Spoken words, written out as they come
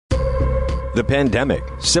The pandemic,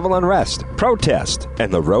 civil unrest, protest,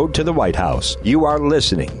 and the road to the White House. You are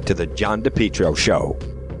listening to The John DePetro Show.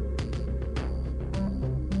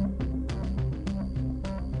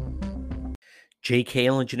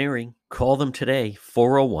 JKL Engineering. Call them today,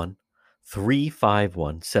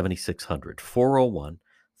 401-351-7600.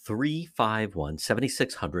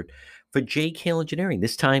 401-351-7600 for JKL Engineering.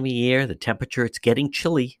 This time of year, the temperature, it's getting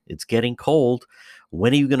chilly. It's getting cold.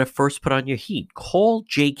 When are you going to first put on your heat? Call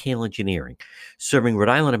JKL Engineering, serving Rhode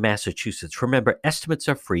Island and Massachusetts. Remember, estimates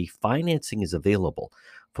are free. Financing is available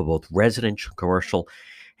for both residential and commercial.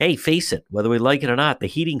 Hey, face it, whether we like it or not, the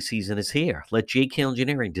heating season is here. Let JKL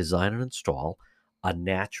Engineering design and install a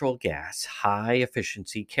natural gas,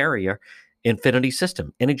 high-efficiency carrier Infinity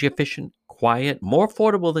system. Energy efficient, quiet, more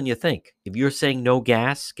affordable than you think. If you're saying no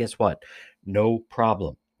gas, guess what? No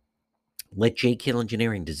problem. Let JKL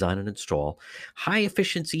Engineering design and install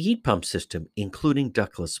high-efficiency heat pump system, including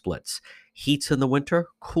ductless splits. Heats in the winter,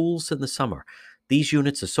 cools in the summer. These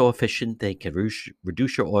units are so efficient they can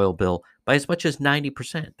reduce your oil bill by as much as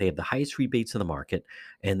 90%. They have the highest rebates in the market,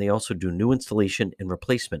 and they also do new installation and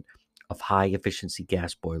replacement of high-efficiency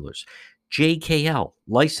gas boilers. JKL,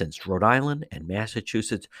 licensed Rhode Island and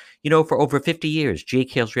Massachusetts. You know, for over 50 years,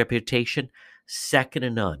 JKL's reputation, second to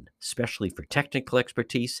none, especially for technical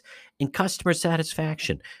expertise and customer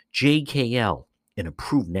satisfaction. JKL, an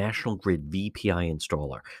approved National Grid VPI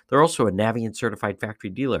installer. They're also a Navient certified factory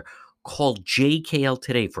dealer. Call JKL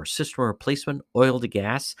today for system replacement, oil to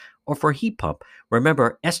gas, or for a heat pump.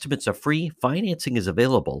 Remember, estimates are free. Financing is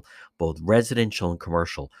available, both residential and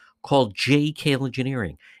commercial. Call JKL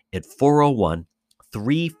Engineering at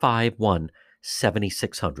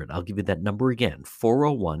 401-351-7600. I'll give you that number again,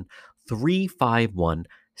 401-351-7600.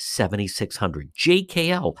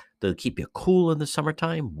 JKL, they'll keep you cool in the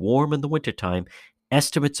summertime, warm in the wintertime.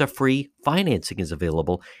 Estimates are free, financing is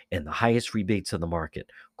available, and the highest rebates in the market.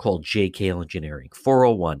 Call JKL Engineering,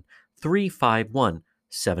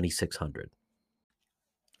 401-351-7600.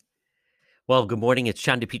 Well, good morning. It's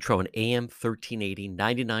John DePetro on AM 1380,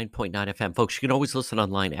 99.9 FM. Folks, you can always listen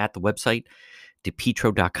online at the website,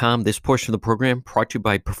 depetro.com. This portion of the program brought to you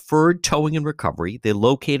by Preferred Towing and Recovery. They're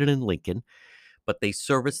located in Lincoln, but they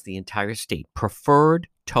service the entire state. Preferred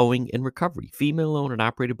Towing and Recovery, female owned and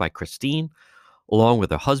operated by Christine, along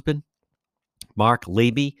with her husband, Mark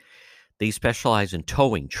Levy. They specialize in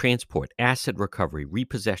towing, transport, asset recovery,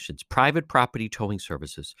 repossessions, private property towing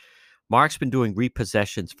services. Mark's been doing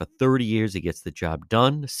repossessions for 30 years. He gets the job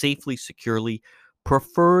done safely, securely.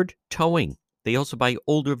 Preferred Towing. They also buy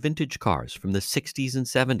older vintage cars from the 60s and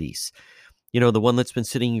 70s. You know, the one that's been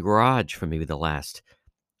sitting in your garage for maybe the last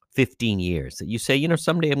 15 years that you say, you know,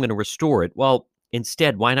 someday I'm going to restore it. Well,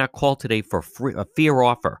 instead, why not call today for a fair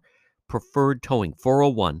offer? Preferred Towing,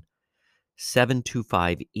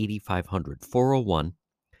 401-725-8500,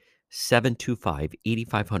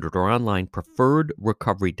 401-725-8500, or online,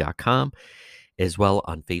 preferredrecovery.com, as well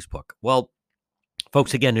on Facebook. Well,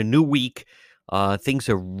 folks, again, a new week. Things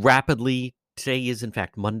are rapidly, today is in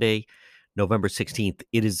fact Monday, November 16th.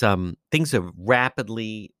 It is, things are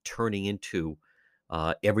rapidly turning into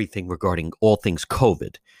everything regarding all things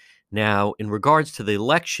COVID. Now, in regards to the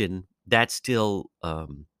election, that still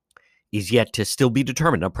is yet to still be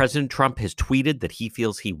determined. Now, President Trump has tweeted that he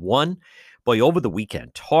feels he won. Boy, over the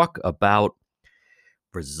weekend, talk about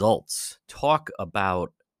results. Talk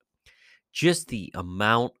about just the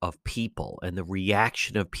amount of people and the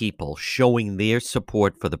reaction of people showing their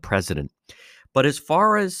support for the president. But as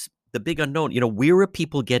far as the big unknown, you know, where are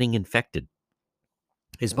people getting infected?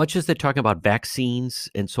 As much as they're talking about vaccines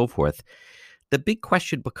and so forth, the big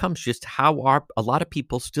question becomes just how are a lot of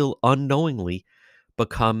people still unknowingly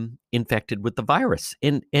become infected with the virus?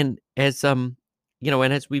 And as you know,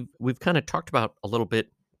 and as we've kind of talked about a little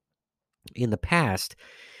bit in the past,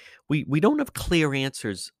 we don't have clear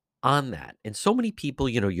answers on that. And so many people,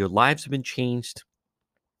 you know, your lives have been changed.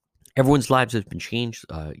 Everyone's lives have been changed.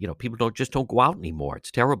 You know, people don't go out anymore.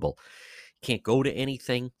 It's terrible. Can't go to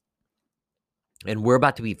anything. And we're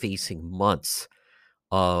about to be facing months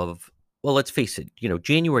of, well, let's face it, you know,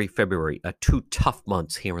 January, February are 2 tough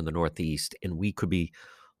months here in the Northeast, and we could be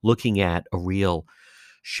looking at a real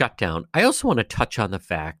shutdown. I also want to touch on the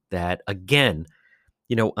fact that, again,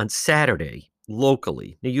 you know, on Saturday,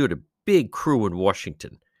 locally, now you had a big crew in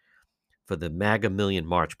Washington for the MAGA Million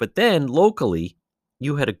March, but then locally,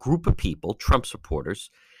 you had a group of people, Trump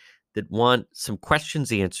supporters, that want some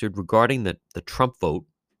questions answered regarding the Trump vote.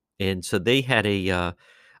 And so they had a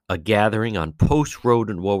gathering on Post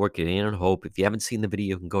Road in Warwick and Ann and Hope. If you haven't seen the video,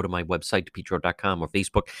 you can go to my website, depetro.com, or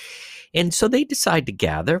Facebook. And so they decide to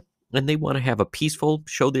gather, and they want to have a peaceful,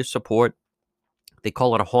 show their support They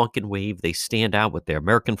call it a honk and wave. They stand out with their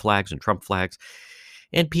American flags and Trump flags,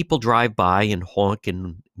 and people drive by and honk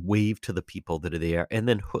and wave to the people that are there. And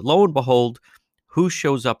then lo and behold, who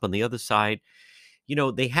shows up on the other side?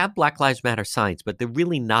 They have Black Lives Matter signs, but they're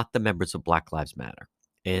really not the members of Black Lives Matter.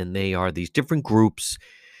 And they are these different groups,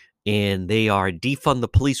 and they are defund the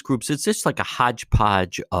police groups. It's just like a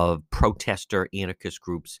hodgepodge of protester anarchist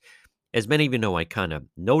groups. As many of you know, I kind of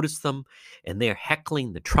noticed them, and they're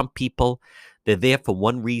heckling the Trump people. They're there for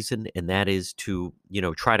one reason, and that is to,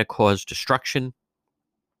 try to cause destruction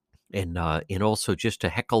and also just to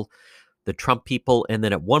heckle the Trump people. And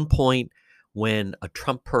then at one point, when a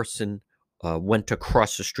Trump person went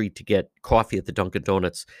across the street to get coffee at the Dunkin'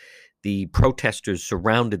 Donuts, the protesters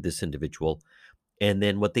surrounded this individual. And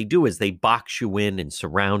then what they do is they box you in and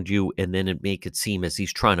surround you, and then it make it seem as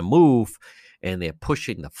he's trying to move, and they're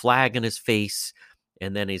pushing the flag in his face.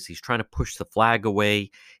 And then as he's trying to push the flag away,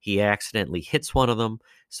 he accidentally hits one of them.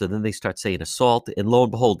 So then they start saying assault. And lo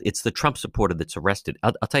and behold, it's the Trump supporter that's arrested.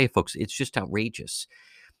 I'll tell you, folks, it's just outrageous.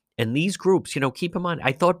 And these groups, keep in mind,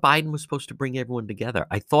 I thought Biden was supposed to bring everyone together.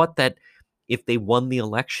 I thought that if they won the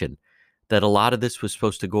election, that a lot of this was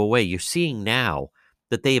supposed to go away. You're seeing now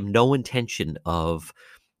that they have no intention of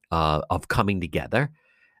coming together.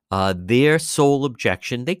 Their sole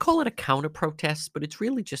objection, they call it a counter protest, but it's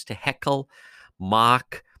really just to heckle,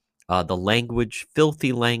 mock the language,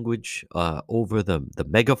 filthy language over the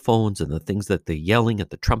megaphones and the things that they're yelling at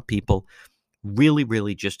the Trump people. Really,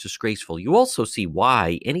 really just disgraceful. You also see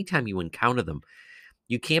why anytime you encounter them,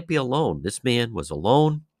 you can't be alone. This man was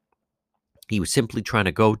alone. He was simply trying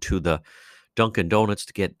to go to the Dunkin' Donuts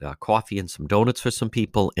to get coffee and some donuts for some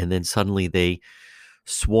people, and then suddenly they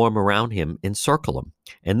swarm around him and circle him.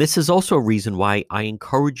 And this is also a reason why I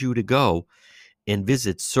encourage you to go and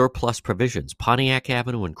visit Surplus Provisions, Pontiac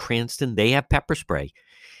Avenue in Cranston. They have pepper spray.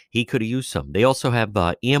 He could have used some. They also have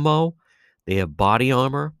ammo. They have body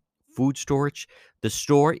armor, food storage. The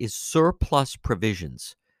store is Surplus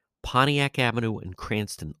Provisions, Pontiac Avenue in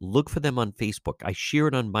Cranston. Look for them on Facebook. I share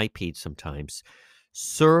it on my page sometimes.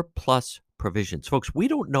 Surplus Provisions. Folks, we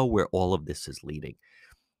don't know where all of this is leading.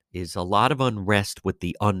 Is a lot of unrest with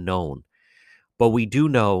the unknown. But we do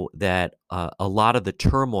know that a lot of the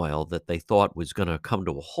turmoil that they thought was going to come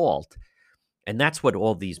to a halt, and that's what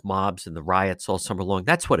all these mobs and the riots all summer long,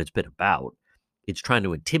 that's what it's been about. It's trying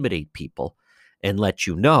to intimidate people and let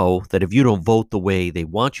you know that if you don't vote the way they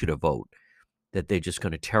want you to vote, that they're just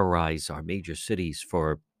going to terrorize our major cities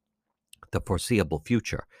for the foreseeable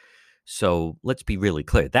future. So let's be really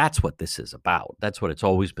clear. That's what this is about. That's what it's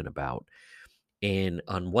always been about. And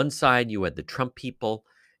on one side, you had the Trump people,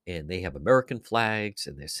 and they have American flags,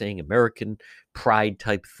 and they're saying American pride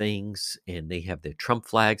type things, and they have their Trump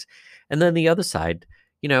flags. And then the other side,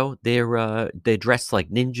 they're dressed like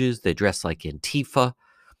ninjas. They're dressed like Antifa.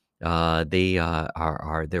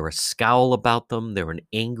 They're a scowl about them. They're an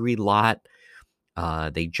angry lot.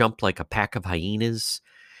 They jump like a pack of hyenas.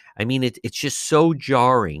 I mean, it's just so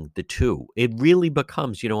jarring, the two. It really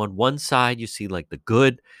becomes, on one side, you see like the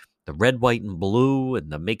good, the red, white, and blue,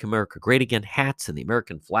 and the Make America Great Again hats, and the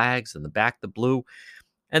American flags, and the back, the blue.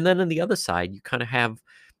 And then on the other side, you kind of have,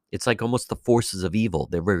 it's like almost the forces of evil.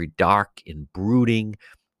 They're very dark and brooding,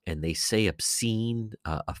 and they say obscene,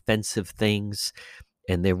 offensive things,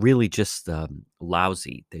 and they're really just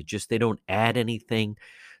lousy. They don't add anything.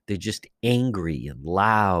 They're just angry and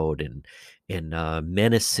loud and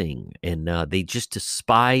menacing, and they just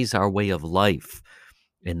despise our way of life.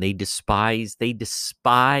 And they despise the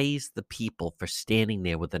people for standing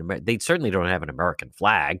there with they certainly don't have an American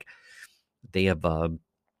flag. They have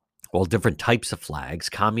all different types of flags,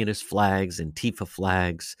 communist flags, Antifa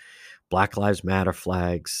flags, Black Lives Matter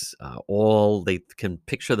flags. They can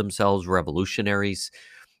picture themselves revolutionaries.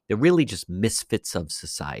 They're really just misfits of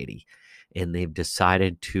society. And they've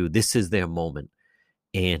decided this is their moment,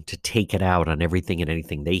 and to take it out on everything and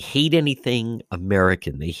anything. They hate anything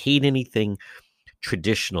American. They hate anything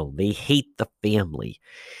traditional. They hate the family.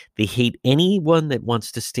 They hate anyone that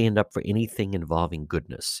wants to stand up for anything involving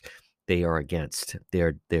goodness. They are against.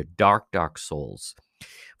 They're dark, dark souls.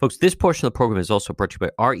 Folks, this portion of the program is also brought to you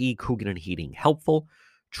by R.E. Coogan & Heating. Helpful,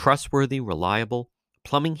 trustworthy, reliable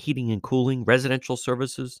plumbing, heating, and cooling, residential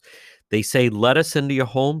services. They say, let us into your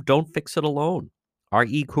home. Don't fix it alone.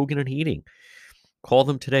 R.E. Coogan & Heating. Call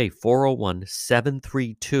them today,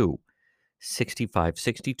 401-732-6562,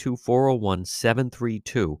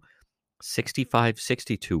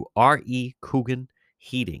 401-732-6562, R.E. Coogan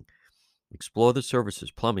Heating. Explore the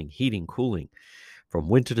services, plumbing, heating, cooling. From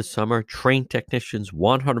winter to summer, trained technicians,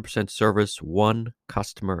 100% service, one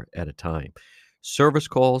customer at a time. Service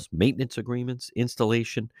calls, maintenance agreements,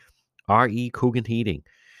 installation, R.E. Coogan Heating,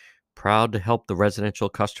 proud to help the residential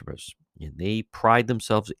customers. And they pride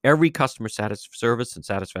themselves. Every customer service and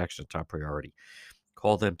satisfaction is top priority.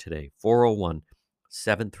 Call them today, 401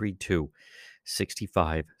 732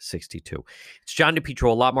 6562. It's John DePietro.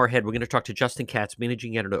 A lot more ahead. We're going to talk to Justin Katz,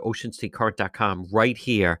 managing editor at OceanStateCurrent.com, right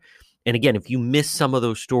here. And again, if you missed some of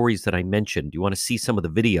those stories that I mentioned, you want to see some of the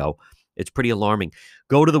video, it's pretty alarming.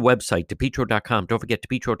 Go to the website, DePietro.com. Don't forget,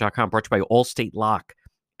 DePietro.com, brought to you by Allstate Lock,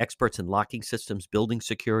 experts in locking systems, building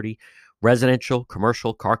security, residential,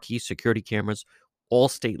 commercial, car keys, security cameras.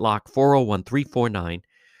 Allstate Lock, 401 349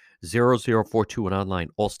 0042, and online,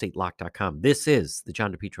 allstatelock.com. This is the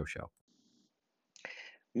John DePietro Show.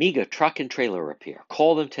 Mega Truck and Trailer Repair.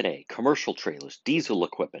 Call them today. Commercial trailers, diesel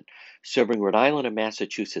equipment, serving Rhode Island and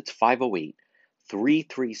Massachusetts.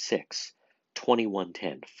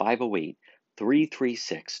 508-336-2110.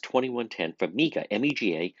 508-336-2110 for Mega,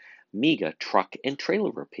 M-E-G-A, Mega Truck and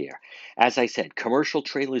Trailer Repair. As I said, commercial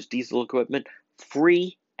trailers, diesel equipment,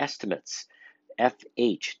 free estimates.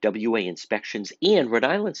 FHWA inspections and Rhode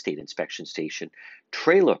Island State Inspection Station,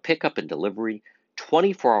 trailer pickup and delivery,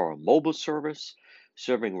 24-hour mobile service,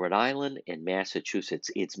 serving Rhode Island and Massachusetts.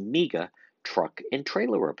 It's Mega Truck and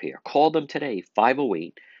Trailer Repair. Call them today,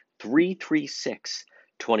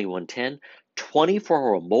 508-336-2110,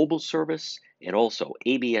 24-hour mobile service, and also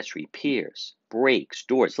ABS repairs, brakes,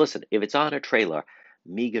 doors. Listen, if it's on a trailer,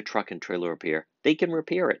 Mega Truck and Trailer Repair, they can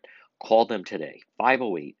repair it. Call them today,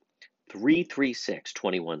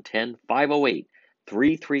 508-336-2110,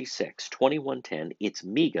 508-336-2110. It's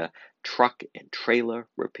Mega Truck and Trailer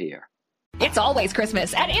Repair. It's always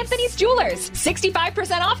Christmas at Anthony's Jewelers.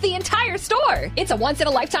 65% off the entire store. It's a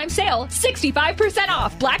once-in-a-lifetime sale. 65%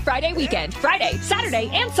 off Black Friday weekend, Friday, Saturday,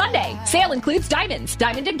 and Sunday. Sale includes diamonds,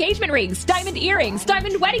 diamond engagement rings, diamond earrings,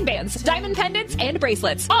 diamond wedding bands, diamond pendants, and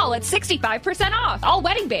bracelets. All at 65% off. All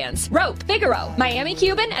wedding bands, rope, Figaro, Miami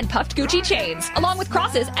Cuban, and puffed Gucci chains, along with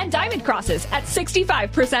crosses and diamond crosses at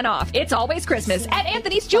 65% off. It's always Christmas at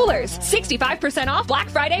Anthony's Jewelers. 65% off Black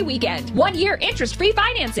Friday weekend. 1 year interest-free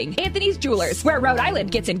financing. Anthony's Jewelers, where Rhode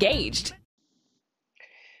Island gets engaged.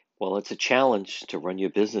 Well, it's a challenge to run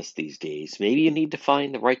your business these days. Maybe you need to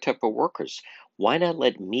find the right type of workers. Why not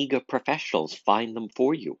let Mega Professionals find them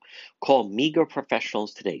for you? Call Mega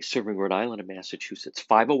Professionals today, serving Rhode Island and Massachusetts,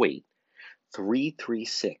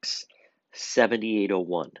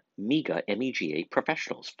 508-336-7801. Mega, M-E-G-A,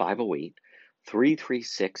 Professionals,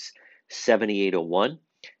 508-336-7801.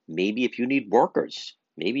 Maybe if you need workers,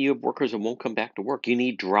 maybe you have workers that won't come back to work. You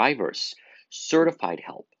need drivers, certified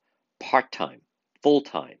help, part-time,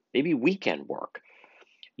 full-time, maybe weekend work.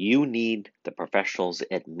 You need the professionals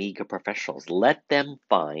at Mega Professionals. Let them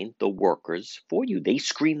find the workers for you. They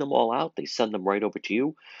screen them all out. They send them right over to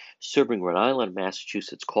you. Serving Rhode Island,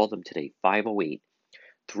 Massachusetts. Call them today,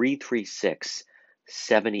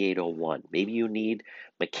 508-336-7801. Maybe you need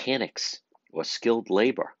mechanics or skilled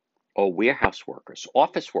labor, or warehouse workers,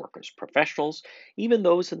 office workers, professionals, even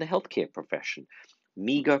those in the healthcare profession.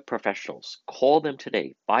 Mega Professionals. Call them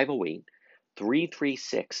today,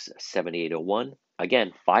 508-336-7801.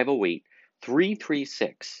 Again,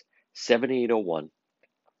 508-336-7801.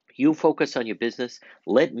 You focus on your business.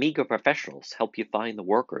 Let Mega Professionals help you find the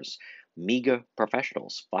workers. Mega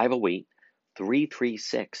Professionals,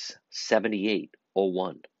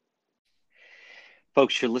 508-336-7801.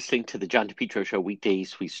 Folks, you're listening to the John DePietro Show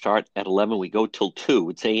weekdays. We start at 11. We go till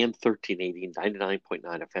 2. It's AM 1380, 99.9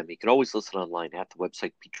 FM. You can always listen online at the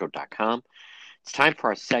website, petro.com. It's time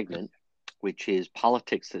for our segment, which is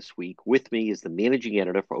Politics This Week. With me is the managing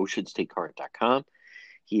editor for OceanStateCurrent.com.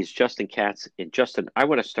 He is Justin Katz. And Justin, I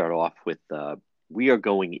want to start off with, we are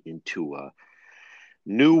going into a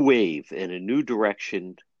new wave and a new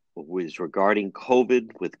direction was regarding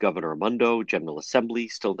COVID with Governor Raimondo, General Assembly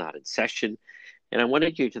still not in session. And I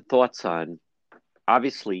wanted your thoughts on,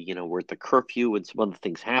 obviously, you know, we're at the curfew and some other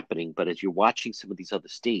things happening, but as you're watching some of these other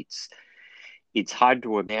states, it's hard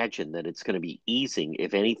to imagine that it's going to be easing.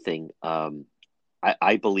 If anything,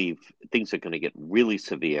 I believe things are going to get really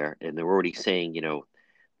severe, and they're already saying, you know,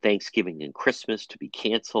 Thanksgiving and Christmas to be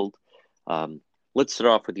canceled. Let's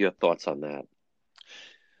start off with your thoughts on that.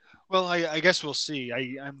 Well, I guess we'll see.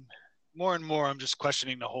 I'm more and more, I'm just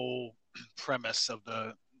questioning the whole premise of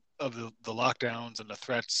the lockdowns and the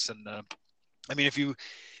threats. And I mean,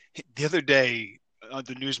 the other day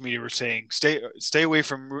the news media were saying, stay away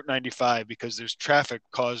from Route 95 because there's traffic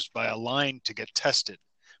caused by a line to get tested.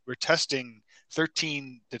 We're testing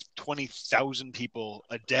 13 to 20,000 people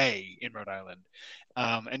a day in Rhode Island.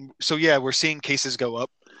 And so, yeah, we're seeing cases go up.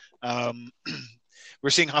 we're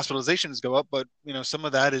seeing hospitalizations go up, but some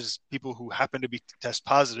of that is people who happen to be test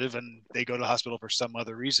positive and they go to the hospital for some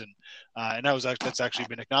other reason, and that's actually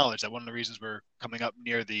been acknowledged that one of the reasons we're coming up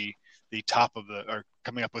near the top of or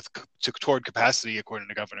coming up with toward capacity, according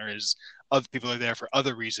to the governor, is other people are there for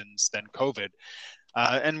other reasons than COVID,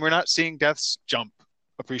 and we're not seeing deaths jump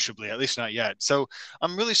appreciably, at least not yet. So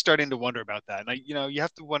I'm really starting to wonder about that, and you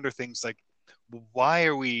have to wonder things like, why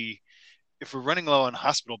are we, if we're running low on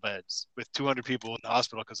hospital beds with 200 people in the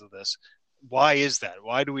hospital because of this, why is that?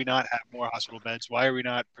 Why do we not have more hospital beds? Why are we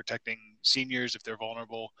not protecting seniors if they're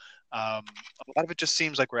vulnerable? A lot of it just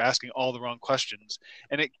seems like we're asking all the wrong questions,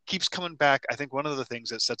 and it keeps coming back. I think one of the things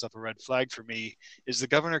that sets up a red flag for me is the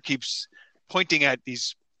governor keeps pointing at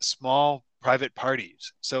these small private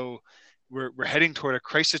parties. So we're heading toward a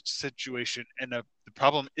crisis situation, and the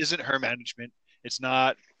problem isn't her management. It's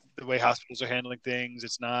not the way hospitals are handling things.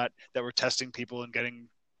 It's not that we're testing people and getting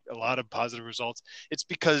a lot of positive results. It's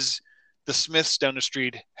because the Smiths down the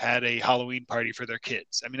street had a Halloween party for their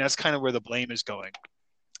kids. I mean, that's kind of where the blame is going.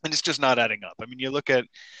 And it's just not adding up. I mean, you look at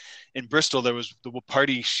in Bristol, there was the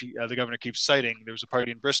party the governor keeps citing. There was a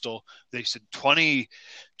party in Bristol. They said 20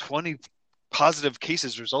 positive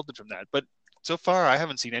cases resulted from that. But so far, I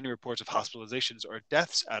haven't seen any reports of hospitalizations or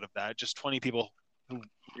deaths out of that. Just 20 people who were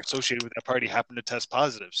associated with that party happened to test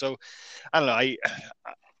positive. So I don't know.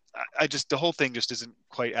 I just, the whole thing just isn't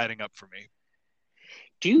quite adding up for me.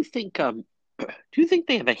 Do you think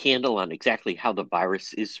they have a handle on exactly how the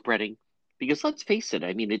virus is spreading? Because let's face it,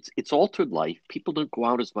 I mean, it's altered life. People don't go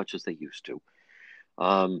out as much as they used to.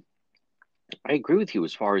 I agree with you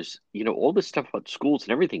as far as, all this stuff about schools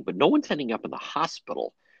and everything, but no one's ending up in the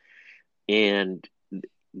hospital. And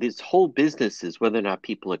this whole business is whether or not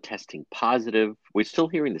people are testing positive. We're still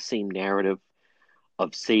hearing the same narrative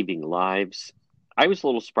of saving lives. I was a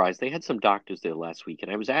little surprised. They had some doctors there last week,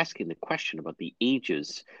 and I was asking the question about the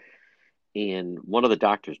ages. And one of the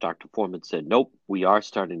doctors, Dr. Foreman, said, nope, we are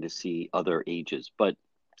starting to see other ages. But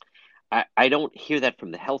I don't hear that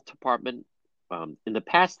from the health department. In the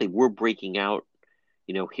past, they were breaking out,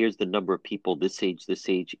 here's the number of people this age, this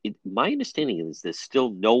age. My understanding is there's still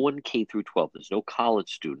no one K through 12. There's no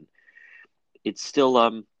college student. It's still,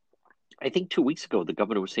 I think 2 weeks ago, the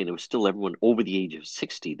governor was saying there was still everyone over the age of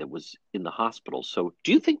 60 that was in the hospital. So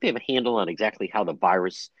do you think they have a handle on exactly how the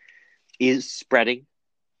virus is spreading?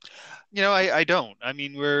 I don't. I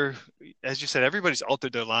mean, as you said, everybody's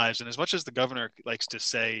altered their lives. And as much as the governor likes to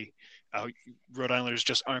say Rhode Islanders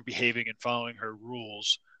just aren't behaving and following her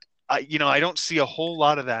rules, I don't see a whole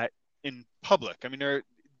lot of that in public. I mean,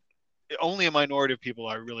 only a minority of people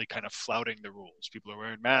are really kind of flouting the rules. People are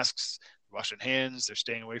wearing masks, washing hands, they're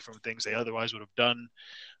staying away from things they otherwise would have done.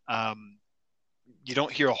 You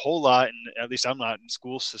don't hear a whole lot, and at least I'm not in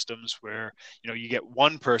school systems where, you get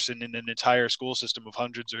one person in an entire school system of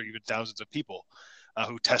hundreds or even thousands of people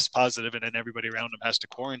who test positive, and then everybody around them has to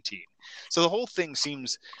quarantine. So the whole thing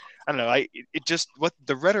seems, I don't know, it just, what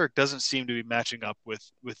the rhetoric doesn't seem to be matching up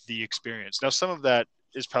with the experience. Now, some of that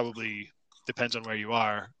is probably depends on where you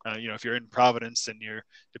are. If you're in Providence, and you're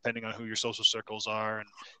depending on who your social circles are, and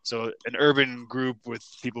so an urban group with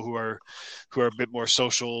people who are a bit more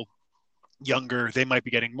social, younger, they might be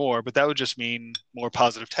getting more, but that would just mean more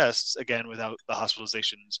positive tests, again, without the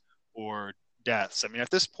hospitalizations or deaths. I mean, at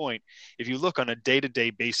this point, if you look on a day-to-day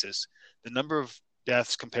basis, the number of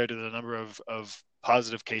deaths compared to the number of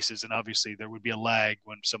positive cases, and obviously there would be a lag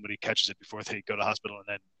when somebody catches it before they go to hospital and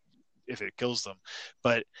then if it kills them.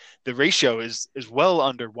 But the ratio is well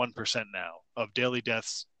under 1% now of daily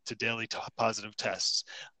deaths to daily positive tests.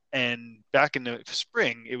 And back in the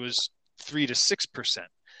spring, it was 3 to 6%.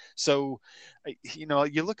 So,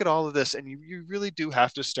 you look at all of this and you really do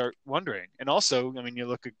have to start wondering. And also, I mean, you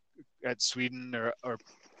look at Sweden or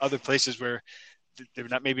other places where they're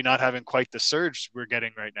maybe not having quite the surge we're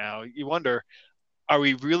getting right now. You wonder, are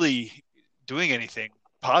we really doing anything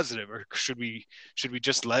positive, or should we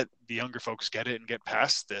just let the younger folks get it and get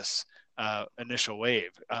past this initial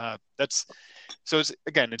wave? It's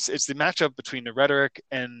the matchup between the rhetoric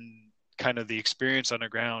and kind of the experience on the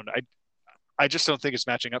ground. I just don't think it's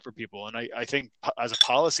matching up for people. And I think as a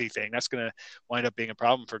policy thing, that's going to wind up being a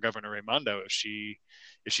problem for Governor Raimondo if she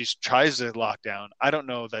tries to lock down. I don't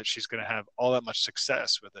know that she's going to have all that much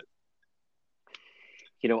success with it.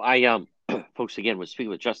 Folks, again, we're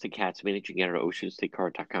speaking with Justin Katz, managing editor at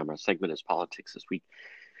OceanStateCard.com. Our segment is Politics This Week.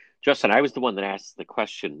 Justin, I was the one that asked the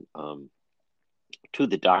question to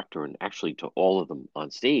the doctor and actually to all of them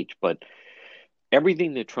on stage. But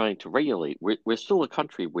everything they're trying to regulate, we're still a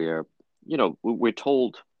country where, we're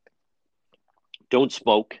told don't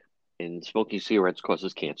smoke, and smoking cigarettes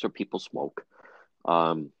causes cancer. People smoke.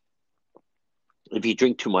 If you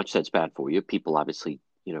drink too much, that's bad for you. People obviously,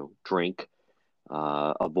 drink,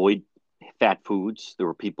 avoid fat foods. There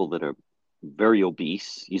are people that are very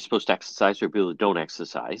obese. You're supposed to exercise. There are people that don't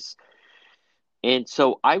exercise. And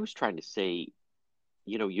so I was trying to say,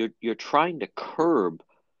 you're trying to curb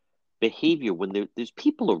behavior when there's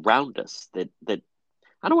people around us that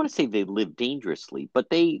I don't want to say they live dangerously, but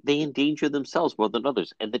they endanger themselves more than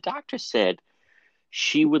others. And the doctor said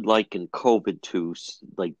she would liken COVID to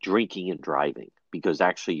like drinking and driving because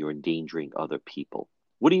actually you're endangering other people.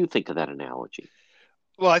 What do you think of that analogy?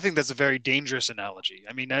 Well, I think that's a very dangerous analogy.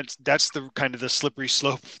 I mean, that's the kind of the slippery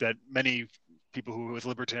slope that many people who with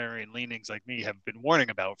libertarian leanings like me have been warning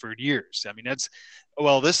about for years. I mean,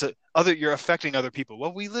 you're affecting other people.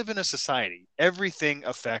 Well, we live in a society. Everything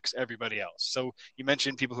affects everybody else. So you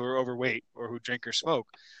mentioned people who are overweight or who drink or smoke.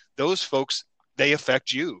 Those folks, they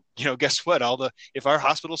affect you. Guess what? If our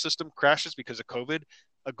hospital system crashes because of COVID,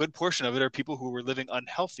 a good portion of it are people who were living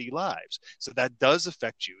unhealthy lives. So that does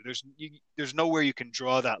affect you. There's nowhere you can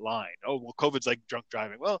draw that line. Oh, well, COVID's like drunk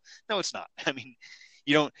driving. Well, no, it's not. I mean,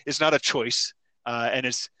 it's not a choice. And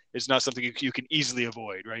it's not something you can easily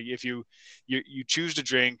avoid, right? If you choose to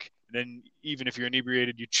drink, and then even if you're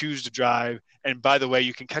inebriated, you choose to drive. And by the way,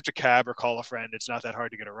 you can catch a cab or call a friend. It's not that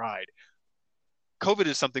hard to get a ride. COVID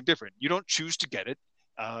is something different. You don't choose to get it.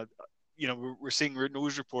 We're seeing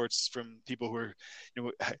news reports from people who are,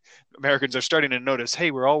 Americans are starting to notice,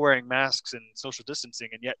 hey, we're all wearing masks and social distancing,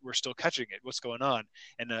 and yet we're still catching it. What's going on?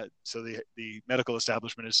 And so the medical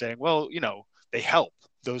establishment is saying, well, they help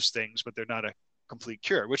those things, but they're not a complete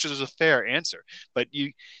cure, which is a fair answer. But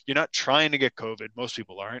you're not trying to get COVID. Most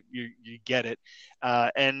people aren't. You get it,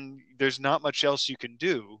 and there's not much else you can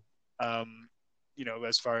do.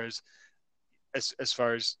 As far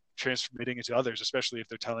as transmitting it to others, especially if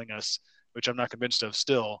they're telling us, which I'm not convinced of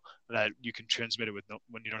still, that you can transmit it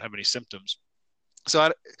when you don't have any symptoms.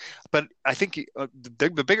 But I think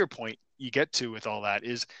the bigger point you get to with all that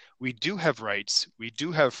is we do have rights, we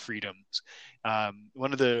do have freedoms.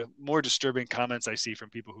 One of the more disturbing comments I see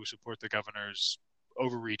from people who support the governor's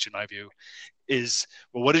overreach, in my view, is,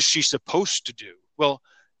 well, what is she supposed to do? Well,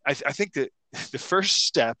 I think that the first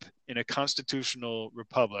step in a constitutional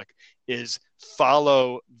republic is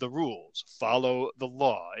follow the rules, follow the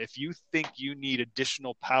law. If you think you need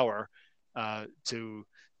additional power to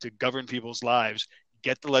govern people's lives,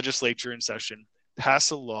 get the legislature in session, pass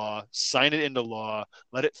a law, sign it into law,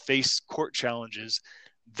 let it face court challenges.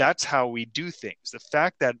 That's how we do things. The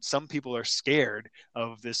fact that some people are scared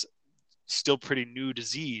of this still pretty new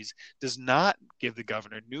disease does not give the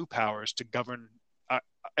governor new powers to govern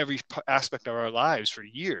every aspect of our lives for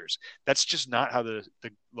years. That's just not how the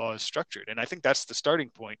law is structured. And I think that's the starting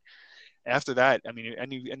point. After that, I mean,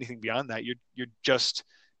 anything beyond that, you're just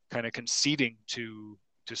kind of conceding to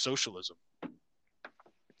socialism.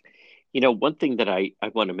 One thing that I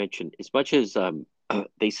want to mention, as much as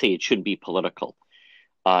they say it shouldn't be political,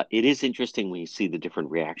 it is interesting when you see the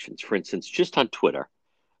different reactions. For instance, just on Twitter,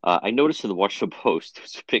 I noticed in the Washington Post,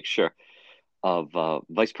 there's a picture of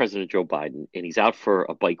Vice President Joe Biden, and he's out for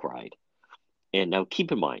a bike ride. And now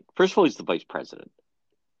keep in mind, first of all, he's the vice president,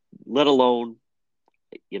 let alone,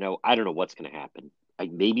 I don't know what's going to happen.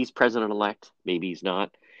 Maybe he's president-elect, maybe he's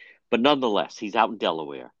not. But nonetheless, he's out in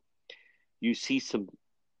Delaware. You see some,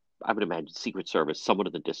 I would imagine, Secret Service, someone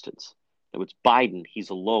in the distance. Now it's Biden,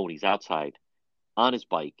 he's alone, he's outside on his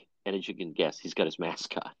bike, and as you can guess, he's got his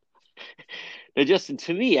mask on. Now, Justin,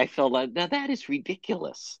 to me, I felt like, now that is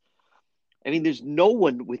ridiculous. I mean, there's no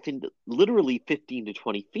one within literally 15 to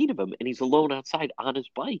 20 feet of him, and he's alone outside on his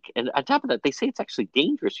bike. And on top of that, they say it's actually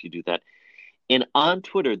dangerous if you do that. And on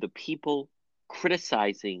Twitter, the people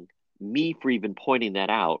criticizing me for even pointing that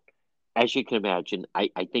out, as you can imagine, I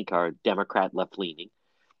think are Democrat left-leaning.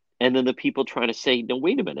 And then the people trying to say, no,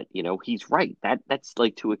 wait a minute, he's right. That's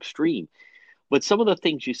like too extreme. But some of the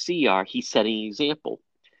things you see are he's setting an example.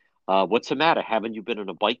 What's the matter? Haven't you been on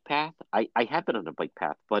a bike path? I have been on a bike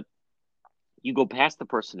path, but you go past the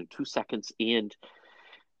person in 2 seconds, and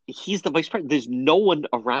he's the vice president. There's no one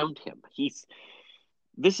around him.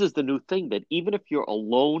 This is the new thing, that even if you're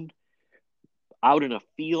alone out in a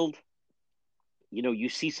field, you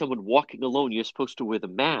see someone walking alone, you're supposed to wear the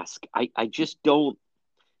mask. I just don't,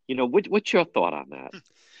 what's your thought on that?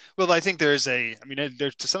 Well, I think there's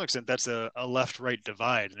to some extent, that's a left-right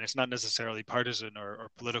divide, and it's not necessarily partisan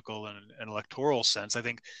or political in an electoral sense. I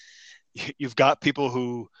think you've got people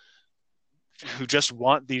who just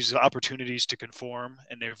want these opportunities to conform,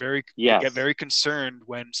 and they get very concerned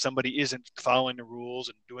when somebody isn't following the rules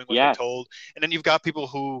and doing what they're told. And then you've got people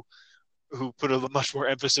who put a much more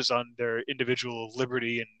emphasis on their individual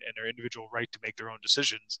liberty and their individual right to make their own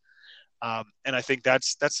decisions. And I think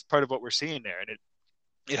that's part of what we're seeing there. And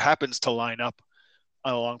it happens to line up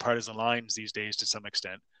along partisan lines these days to some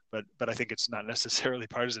extent. But I think it's not necessarily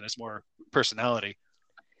partisan. It's more personality.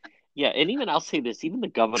 Yeah, and even I'll say this, even the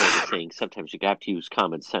governor was saying sometimes you have to use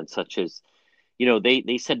common sense, such as,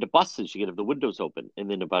 they said to buses, you got to have the windows open. And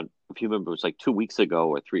then about, if you remember, it was like 2 weeks ago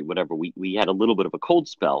or 3, whatever, we had a little bit of a cold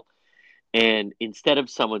spell. And instead of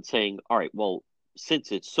someone saying, all right, well,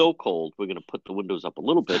 since it's so cold, we're going to put the windows up a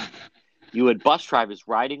little bit, you had bus drivers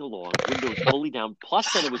riding along, windows fully down,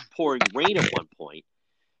 plus then it was pouring rain at one point.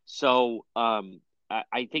 So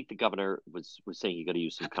I think the governor was saying you got to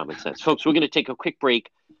use some common sense. Folks, we're going to take a quick break.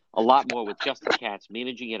 A lot more with Justin Katz,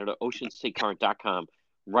 managing editor, OceanStateCurrent.com,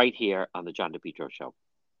 right here on the John DePetro Show.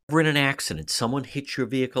 If you're in an accident, someone hits your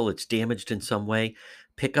vehicle, it's damaged in some way,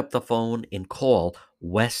 pick up the phone and call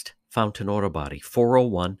West Fountain Auto Body,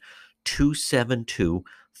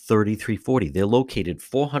 401-272-3340. They're located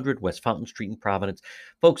 400 West Fountain Street in Providence.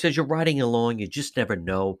 Folks, as you're riding along, you just never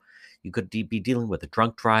know. You could be dealing with a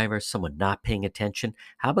drunk driver, someone not paying attention.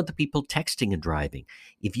 How about the people texting and driving?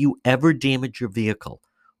 If you ever damage your vehicle,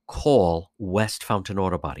 call West Fountain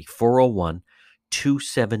Auto Body,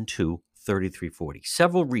 401-272-3340.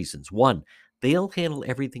 Several reasons. 1, they'll handle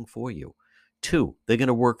everything for you. 2, they're going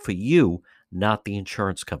to work for you, not the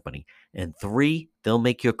insurance company. And 3, they'll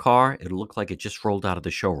make your car, it'll look like it just rolled out of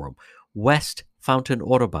the showroom. West Fountain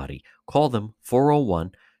Auto Body. Call them,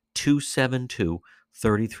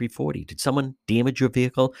 401-272-3340. Did someone damage your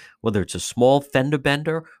vehicle, whether it's a small fender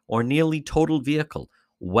bender or nearly totaled vehicle?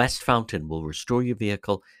 West Fountain will restore your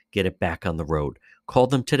vehicle, get it back on the road. Call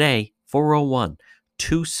them today,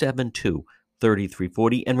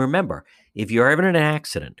 401-272-3340. And remember, if you're ever in an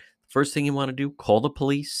accident, first thing you want to do, call the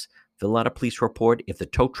police, fill out a police report. If the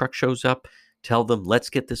tow truck shows up, tell them,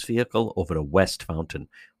 let's get this vehicle over to West Fountain,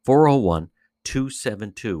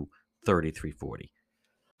 401-272-3340.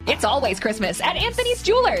 It's always Christmas at Anthony's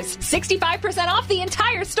Jewelers. 65% off the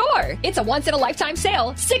entire store. It's a once-in-a-lifetime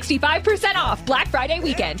sale. 65% off Black Friday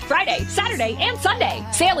weekend. Friday, Saturday, and Sunday.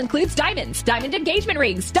 Sale includes diamonds, diamond engagement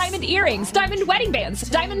rings, diamond earrings, diamond wedding bands,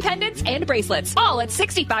 diamond pendants, and bracelets. All at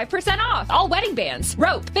 65% off. All wedding bands,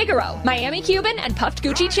 rope, Figaro, Miami Cuban, and puffed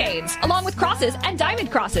Gucci chains. Along with crosses and diamond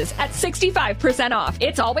crosses at 65% off.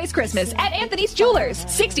 It's always Christmas at Anthony's Jewelers.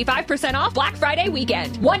 65% off Black Friday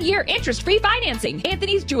weekend. 1 year interest-free financing.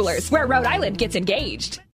 Anthony's Jewelers, where Rhode Island gets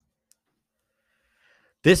engaged.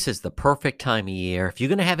 This is the perfect time of year. If you're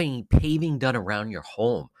going to have any paving done around your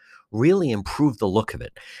home, really improve the look of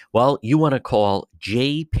it, well, you want to call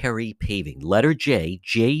J. Perry Paving. Letter J,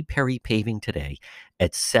 J. Perry Paving today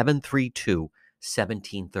at 732-1730.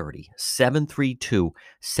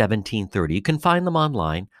 732-1730. You can find them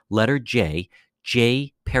online. Letter J,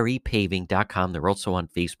 jperrypaving.com. They're also on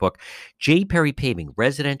Facebook. J. Perry Paving,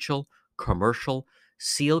 residential, commercial,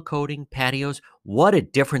 seal coating, patios. What a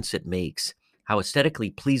difference it makes. How aesthetically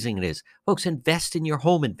pleasing it is. Folks, invest in your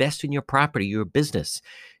home, invest in your property, your business.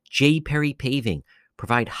 J. Perry Paving.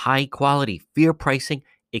 Provide high quality, fair pricing,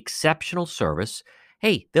 exceptional service.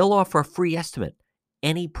 Hey, they'll offer a free estimate.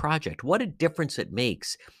 Any project. What a difference it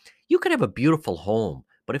makes. You can have a beautiful home,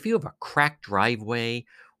 but if you have a cracked driveway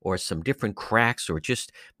or some different cracks, or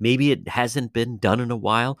just maybe it hasn't been done in a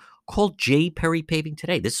while, call J. Perry Paving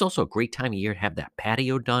today. This is also a great time of year to have that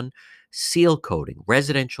patio done. Seal coating,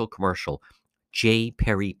 residential, commercial. J.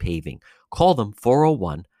 Perry Paving. Call them,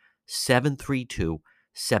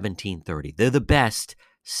 401-732-1730. They're the best.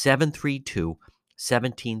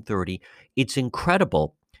 732-1730. It's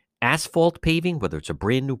incredible. Asphalt paving, whether it's a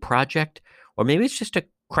brand new project or maybe it's just a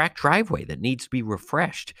cracked driveway that needs to be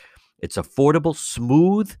refreshed. It's affordable,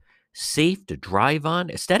 smooth, safe to drive on,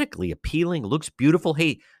 aesthetically appealing, looks beautiful.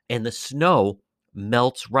 Hey, and the snow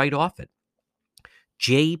melts right off it.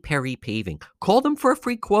 J. Perry Paving. Call them for a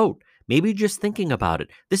free quote. Maybe you're just thinking about it.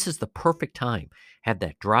 This is the perfect time. Have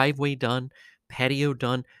that driveway done, patio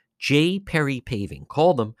done. J. Perry Paving.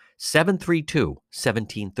 Call them,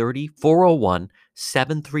 732-1730,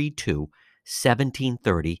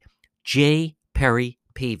 401-732-1730. J. Perry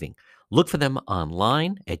Paving. Look for them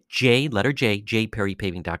online at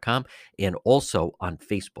jperrypaving.com and also on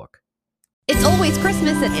Facebook. It's always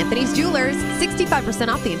Christmas at Anthony's Jewelers. 65%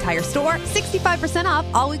 off the entire store, 65% off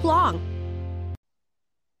all week long.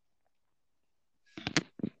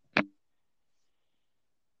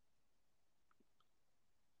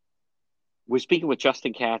 We're speaking with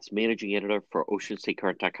Justin Katz, managing editor for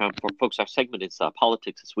OceanStateCurrent.com. For folks, our segment is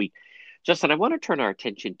politics this week. Justin, I want to turn our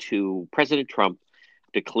attention to President Trump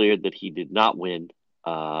declared that he did not win,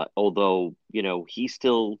 although, he's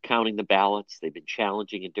still counting the ballots. They've been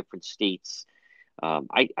challenging in different states.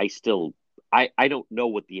 I still I don't know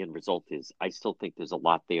what the end result is. I still think there's a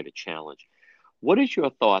lot there to challenge. What is your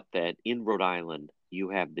thought that in Rhode Island you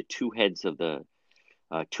have the two heads of the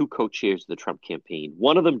two co-chairs of the Trump campaign?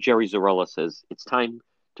 One of them, Jerry Zarella, says it's time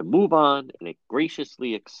to move on and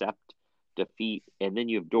graciously accept defeat. And then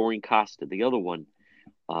you have Doreen Costa, the other one,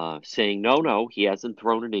 saying, no, he hasn't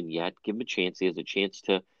thrown it in yet. Give him a chance. He has a chance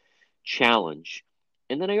to challenge.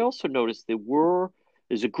 And then I also noticed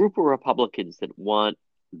there's a group of Republicans that want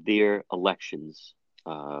their elections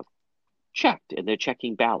checked, and they're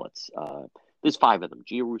checking ballots. There's 5 of them: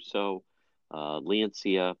 Gia Russo,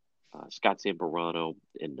 Lancia, Scott Zamperano,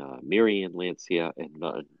 and Marianne Lancia,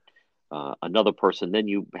 and another person. Then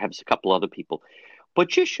you have a couple other people. But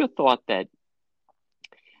just your thought that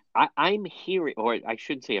I'm hearing, or I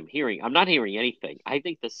shouldn't say I'm not hearing anything. I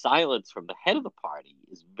think the silence from the head of the party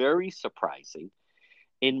is very surprising.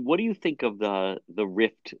 And what do you think of the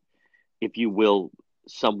rift, if you will,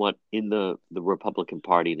 somewhat in the Republican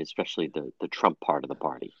Party, and especially the Trump part of the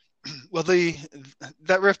party? Well,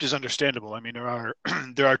 that rift is understandable. I mean,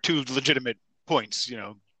 there are two legitimate points.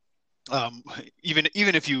 Even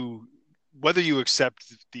if whether you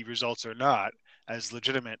accept the results or not as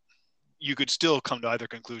legitimate, you could still come to either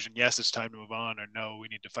conclusion. Yes, it's time to move on, or no, we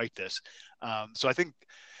need to fight this. So I think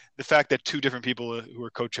the fact that two different people who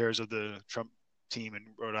are co-chairs of the Trump team in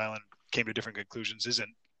Rhode Island came to different conclusions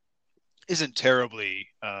isn't terribly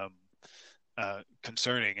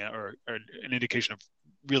concerning or an indication of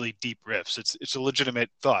really deep rifts. It's a legitimate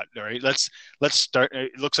thought. All right, let's start.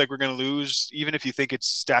 It looks like we're going to lose, even if you think it's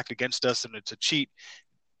stacked against us and it's a cheat.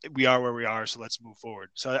 We are where we are, so let's move forward.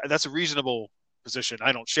 So that's a reasonable position.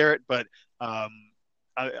 I don't share it, but I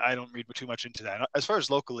don't read too much into that. As far as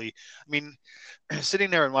locally, I mean, sitting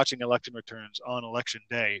there and watching election returns on election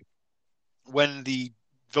day, when the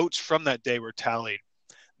votes from that day were tallied,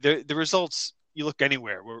 the results, you look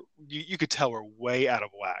anywhere, you could tell were way out of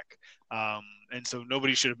whack. And so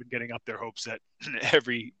nobody should have been getting up their hopes that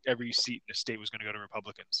every seat in the state was going to go to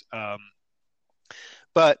Republicans.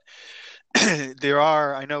 But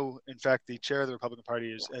I know, in fact, the chair of the Republican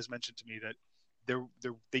Party has mentioned to me that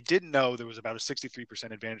they didn't know there was about a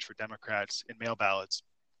 63% advantage for Democrats in mail ballots,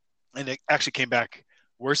 and it actually came back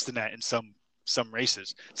worse than that in some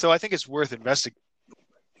races. So I think it's worth investigating.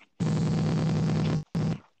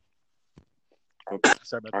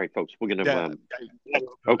 Sorry about that. All right, folks, we're going to.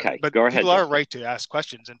 Okay, but go ahead. People are right to ask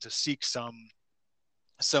questions and to seek some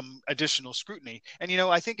additional scrutiny. And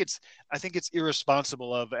I think it's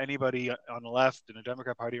irresponsible of anybody on the left in the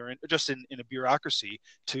Democrat Party or just in a bureaucracy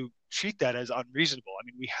to treat that as unreasonable. I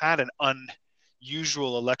mean, we had an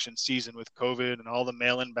unusual election season with COVID and all the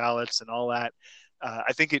mail-in ballots and all that.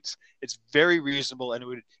 I think it's very reasonable, and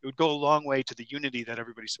it would go a long way to the unity that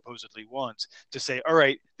everybody supposedly wants to say, all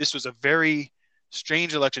right, this was a very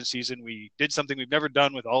strange election season. We did something we've never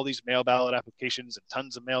done with all these mail ballot applications and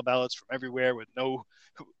tons of mail ballots from everywhere with no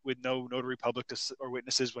notary public or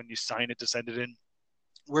witnesses when you sign it to send it in.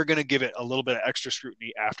 We're going to give it a little bit of extra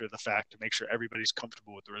scrutiny after the fact to make sure everybody's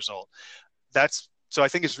comfortable with the result. So I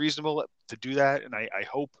think it's reasonable to do that, and I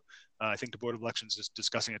hope. I think the Board of Elections is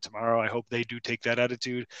discussing it tomorrow. I hope they do take that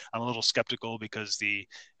attitude. I'm a little skeptical because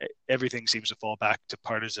everything seems to fall back to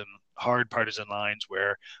hard partisan lines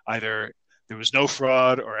where either there was no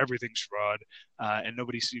fraud or everything's fraud, and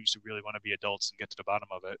nobody seems to really want to be adults and get to the bottom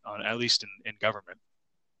of it, at least in government.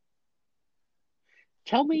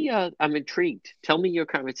 Tell me, I'm intrigued. Tell me your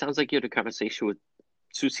comment. It sounds like you had a conversation with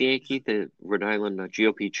Susie Aiki, the Rhode Island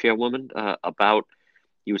GOP chairwoman, about,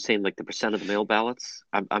 you were saying like the percent of the mail ballots.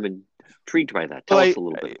 I'm intrigued by that. Tell us a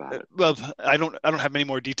little bit about it. Well, I don't have many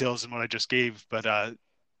more details than what I just gave, but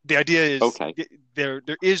the idea is there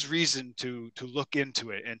is reason to look into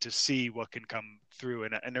it and to see what can come through,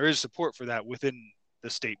 and there is support for that within the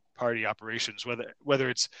state party operations, whether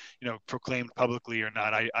it's proclaimed publicly or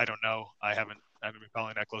not. I don't know. I haven't been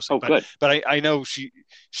following that closely. But I know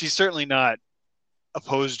she's certainly not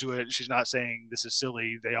opposed to it. She's not saying this is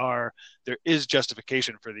silly. There is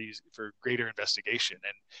justification for greater investigation,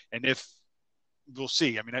 and if we'll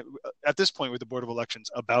see. I mean, at this point, with the Board of Elections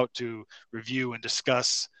about to review and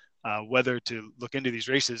discuss whether to look into these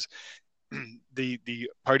races, the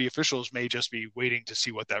party officials may just be waiting to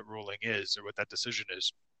see what that ruling is or what that decision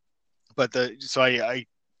is. But I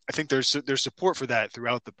think there's support for that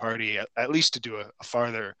throughout the party, at least to do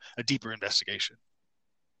a deeper investigation.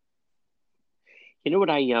 You know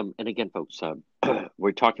what and again, folks,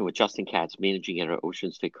 we're talking with Justin Katz, managing editor at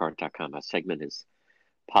OceanStateCard.com. Our segment is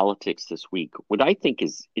Politics This Week. What I think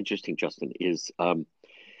is interesting, Justin, is,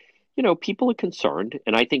 people are concerned,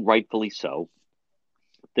 and I think rightfully so,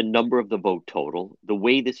 the number of the vote total, the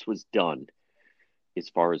way this was done, as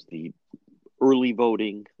far as the early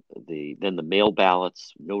voting, then the mail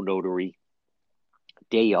ballots, no notary.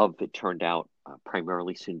 Day of, it turned out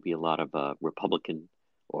primarily seemed to be a lot of Republican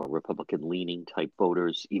or Republican-leaning type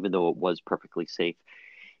voters, even though it was perfectly safe.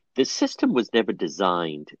 The system was never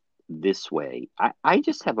designed this way. I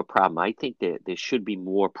just have a problem. I think that there should be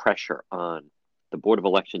more pressure on the Board of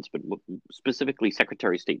Elections, but specifically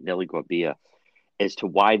Secretary of State Nellie Gorbea, as to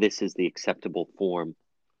why this is the acceptable form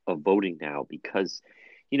of voting now. Because,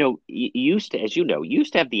 you used to, as you know, you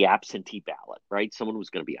used to have the absentee ballot, right? Someone who's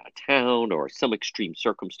going to be out of town or some extreme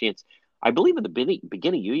circumstance. I believe in the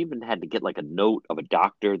beginning, you even had to get like a note of a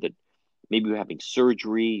doctor that maybe you were having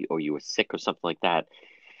surgery or you were sick or something like that.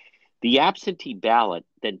 The absentee ballot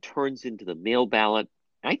then turns into the mail ballot.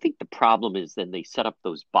 I think the problem is then they set up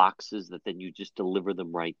those boxes that then you just deliver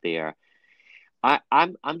them right there.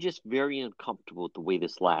 I'm just very uncomfortable with the way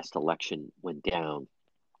this last election went down.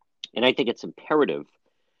 And I think it's imperative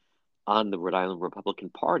on the Rhode Island Republican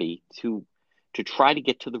Party to try to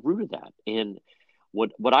get to the root of that. And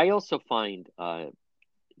what I also find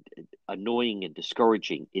annoying and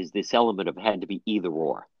discouraging is this element of it had to be either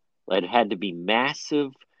or. It had to be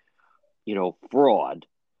massive, fraud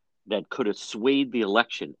that could have swayed the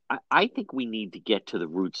election. I think we need to get to the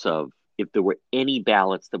roots of if there were any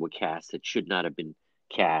ballots that were cast that should not have been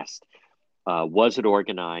cast. Was it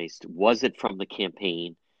organized? Was it from the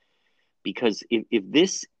campaign? Because if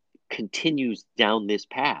this continues down this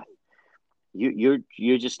path,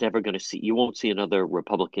 you're just never going to see. You won't see another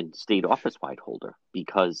Republican state office-wide holder,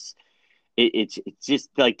 because it's just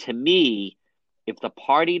like, to me, if the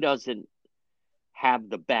party doesn't have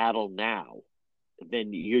the battle now,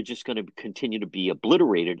 then you're just going to continue to be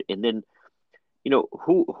obliterated. And then,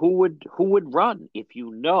 who would run if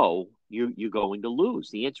you're going to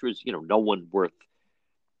lose? The answer is, no one worth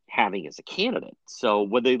having as a candidate. So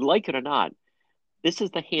whether they like it or not, this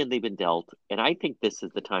is the hand they've been dealt, and I think this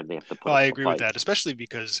is the time they have to put. I agree with that, especially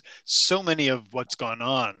because so many of what's gone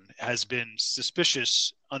on has been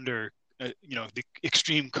suspicious under the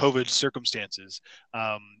extreme COVID circumstances.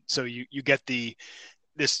 So you get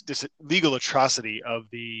this legal atrocity of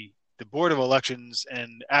the Board of Elections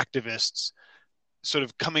and activists sort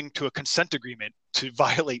of coming to a consent agreement to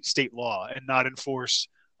violate state law and not enforce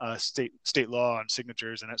state law on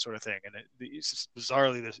signatures and that sort of thing. And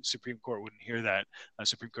bizarrely, the Supreme Court wouldn't hear that.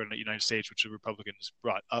 Supreme Court in the United States, which the Republicans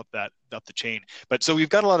brought up the chain. But so we've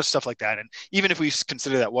got a lot of stuff like that. And even if we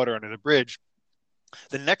consider that water under the bridge,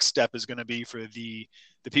 the next step is going to be for the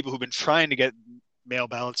people who've been trying to get mail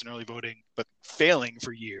ballots and early voting, but failing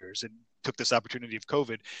for years and took this opportunity of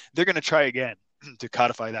COVID. They're going to try again to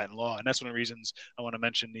codify that in law. And that's one of the reasons I want to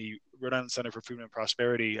mention the Rhode Island Center for Freedom and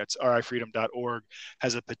Prosperity. That's rifreedom.org,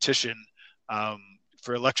 has a petition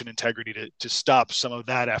for election integrity to stop some of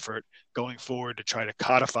that effort going forward to try to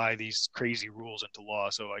codify these crazy rules into law.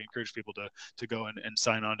 So I encourage people to go and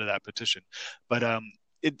sign on to that petition. But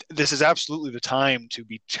this is absolutely the time to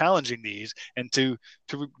be challenging these and to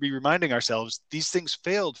be reminding ourselves these things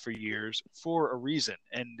failed for years for a reason.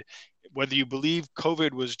 And whether you believe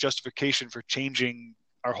COVID was justification for changing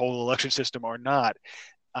our whole election system or not,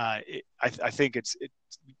 I think it's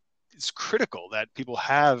critical that people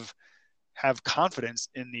have confidence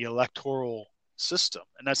in the electoral system.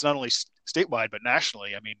 And that's not only statewide, but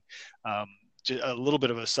nationally. I mean, a little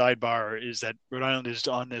bit of a sidebar is that Rhode Island is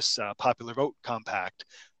on this popular vote compact,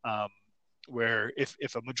 where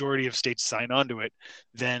if a majority of states sign on to it,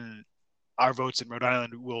 then our votes in Rhode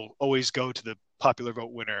Island will always go to the popular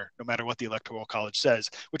vote winner, no matter what the Electoral College says,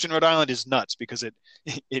 which in Rhode Island is nuts because it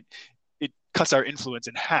cuts our influence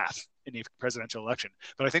in half in the presidential election.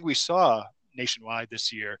 But I think we saw nationwide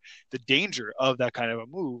this year the danger of that kind of a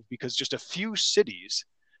move, because just a few cities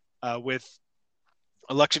with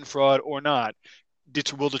election fraud or not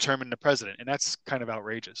will determine the president, and that's kind of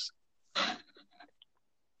outrageous.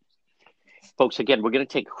 Folks, again, we're going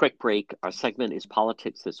to take a quick break. Our segment is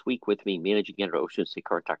Politics This Week. With me, managing editor at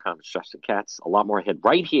OceanStateCurrent.com, is Justin Katz. A lot more ahead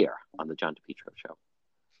right here on the John DePetro Show.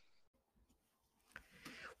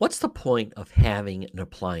 What's the point of having an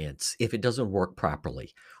appliance if it doesn't work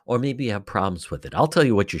properly? Or maybe you have problems with it? I'll tell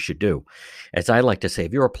you what you should do. As I like to say,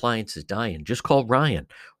 if your appliance is dying, just call Ryan.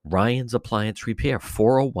 Ryan's Appliance Repair,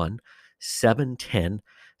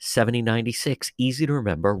 401-710-7096. Easy to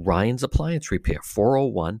remember, Ryan's Appliance Repair,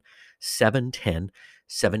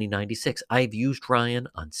 401-710-7096. I've used Ryan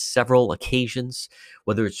on several occasions,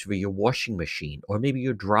 whether it's for your washing machine or maybe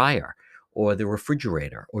your dryer or the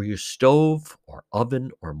refrigerator or your stove or oven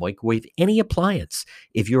or microwave, any appliance.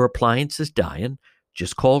 If your appliance is dying,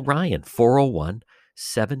 just call Ryan,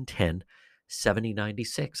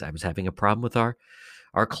 401-710-7096. I was having a problem with our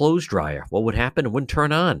clothes dryer. What would happen? It wouldn't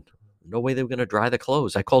turn on. No way they were going to dry the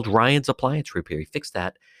clothes. I called Ryan's Appliance Repair. He fixed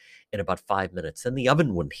that in about 5 minutes. Then the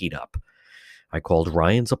oven wouldn't heat up. I called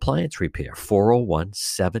Ryan's Appliance Repair,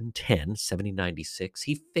 401-710-7096.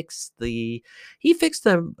 He fixed the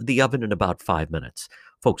oven in about 5 minutes.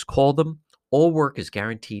 Folks, call them. All work is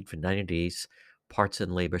guaranteed for 90 days. Parts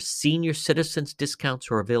and labor. Senior citizens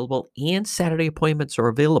discounts are available and Saturday appointments are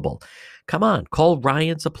available. Come on, call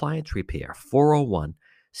Ryan's Appliance Repair,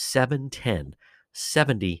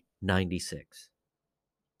 401-710-7096.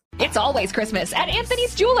 It's always Christmas at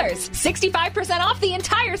Anthony's Jewelers. 65% off the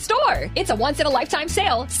entire store. It's a once-in-a-lifetime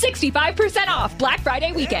sale. 65% off Black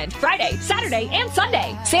Friday weekend. Friday, Saturday, and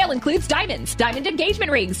Sunday. Sale includes diamonds, diamond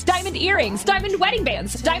engagement rings, diamond earrings, diamond wedding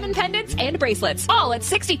bands, diamond pendants, and bracelets. All at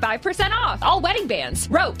 65% off. All wedding bands,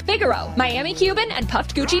 rope, Figaro, Miami Cuban, and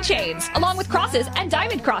puffed Gucci chains. Along with crosses and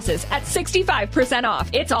diamond crosses at 65% off.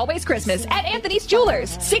 It's always Christmas at Anthony's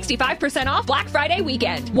Jewelers. 65% off Black Friday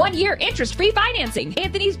weekend. 1 year interest-free financing.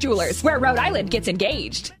 Anthony's Jewelers, where Rhode Island gets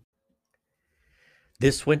engaged.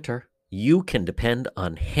 This winter, you can depend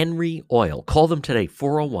on Henry Oil. Call them today,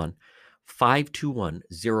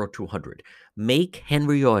 401-521-0200. Make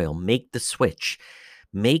Henry Oil, make the switch.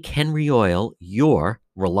 Make Henry Oil your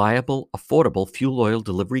reliable, affordable fuel oil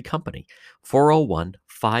delivery company.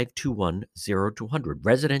 401-521-0200.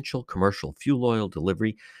 Residential, commercial fuel oil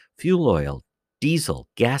delivery, fuel oil, diesel,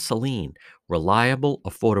 gasoline, reliable,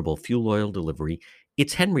 affordable fuel oil delivery.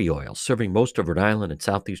 It's Henry Oil, serving most of Rhode Island and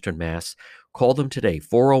southeastern Mass. Call them today,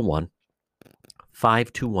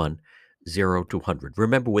 401-521-0200.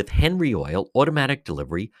 Remember, with Henry Oil, automatic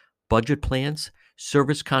delivery, budget plans,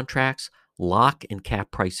 service contracts, lock and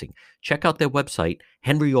cap pricing. Check out their website,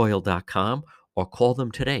 henryoil.com, or call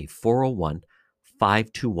them today,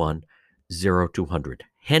 401-521-0200.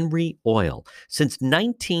 Henry Oil. Since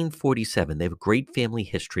 1947, they have a great family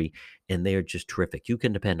history, and they are just terrific. You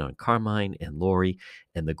can depend on Carmine and Lori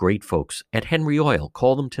and the great folks at Henry Oil.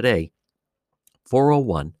 Call them today,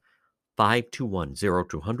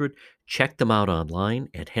 401-521-0200. Check them out online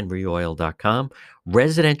at henryoil.com.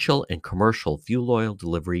 Residential and commercial fuel oil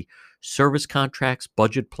delivery, service contracts,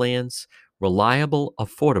 budget plans, reliable,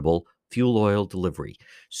 affordable fuel oil delivery.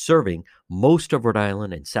 Serving most of Rhode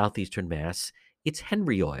Island and southeastern Mass, it's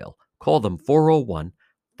Henry Oil. Call them,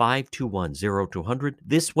 401-521-0200.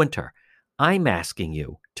 This winter, I'm asking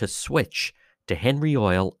you to switch to Henry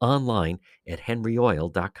Oil online at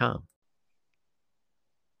henryoil.com.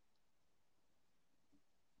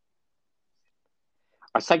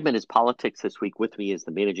 Our segment is Politics This Week. With me is the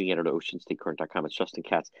managing editor of OceanStateCurrent.com. It's Justin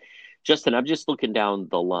Katz. Justin, I'm just looking down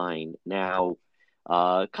the line now.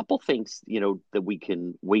 A couple things, that we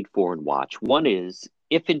can wait for and watch. One is,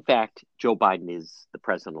 if in fact Joe Biden is the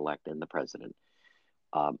president-elect and the president,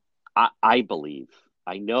 I believe,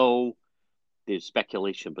 I know there's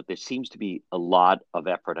speculation, but there seems to be a lot of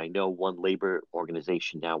effort. I know one labor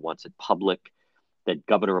organization now wants it public that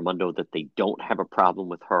Governor Raimondo, that they don't have a problem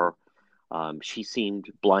with her. She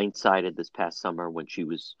seemed blindsided this past summer when she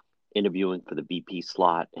was interviewing for the VP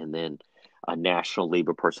slot, and then a national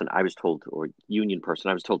labor person, I was told, or union person,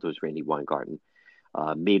 I was told it was Randy Weingarten,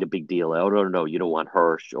 made a big deal. Oh, no, you don't want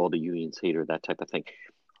her. All the unions hate her, that type of thing.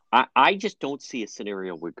 I just don't see a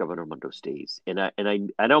scenario where Governor Raimondo stays. And I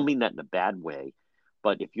don't mean that in a bad way,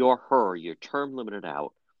 but if you're her, you're term limited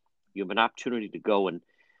out, you have an opportunity to go. And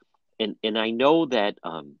I know that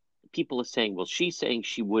people are saying, well, she's saying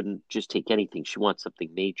she wouldn't just take anything. She wants something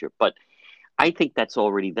major. But I think that's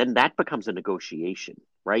already, then that becomes a negotiation,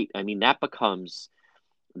 right? I mean, that becomes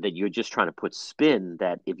that you're just trying to put spin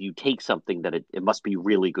that if you take something that it must be a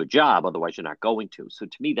really good job, otherwise you're not going to. So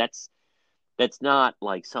to me, that's not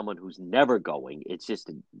like someone who's never going. It's just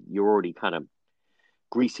you're already kind of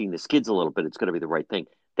greasing the skids a little bit. It's going to be the right thing.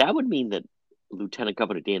 That would mean that Lieutenant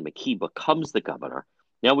Governor Dan McKee becomes the governor.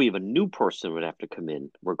 Now we have a new person who would have to come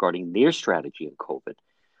in regarding their strategy in COVID.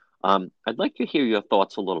 I'd like to hear your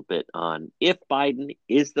thoughts a little bit on if Biden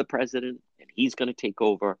is the president and he's going to take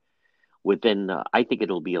over. Within, I think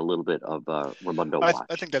it'll be a little bit of Raimondo watch.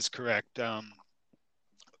 I think that's correct.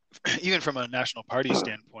 Even from a national party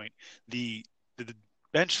standpoint, the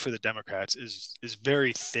bench for the Democrats is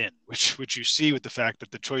very thin, which you see with the fact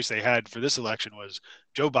that the choice they had for this election was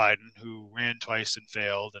Joe Biden, who ran twice and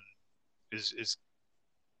failed, and is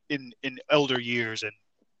in elder years and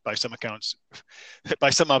by some accounts,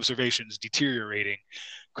 by some observations, deteriorating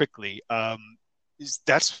quickly.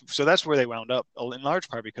 That's where they wound up in large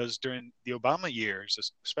part because during the Obama years,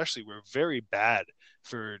 especially, were very bad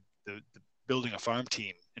for the building a farm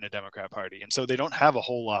team in a Democrat Party. And so they don't have a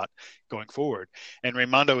whole lot going forward. And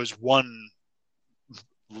Raimondo is one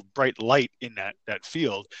bright light in that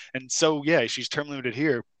field. And so, yeah, she's term limited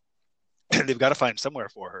here. they've got to find somewhere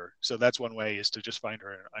for her. So that's one way, is to just find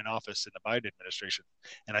her an office in the Biden administration.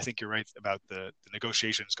 And I think you're right about the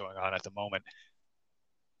negotiations going on at the moment.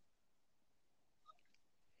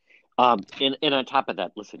 And on top of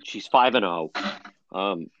that, listen, she's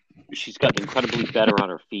 5-0. She's gotten incredibly better on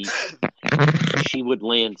her feet. She would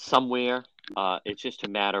land somewhere. It's just a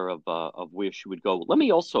matter of where she would go. Let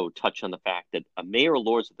me also touch on the fact that Mayor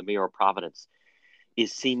Elorza, the mayor of Providence,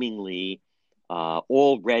 is seemingly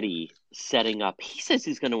already setting up. He says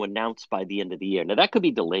he's going to announce by the end of the year. Now, that could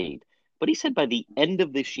be delayed, but he said by the end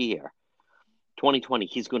of this year, 2020,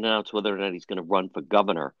 he's going to announce whether or not he's going to run for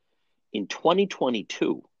governor in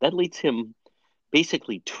 2022. That leads him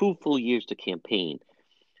basically 2 full years to campaign.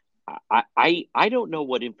 I don't know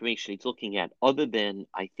what information he's looking at, other than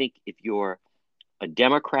I think if you're a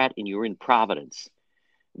Democrat and you're in Providence,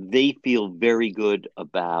 they feel very good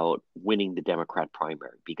about winning the Democrat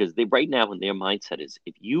primary, because they right now in their mindset is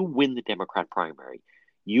if you win the Democrat primary,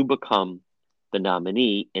 you become the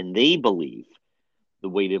nominee, and they believe the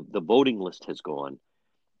way the voting list has gone,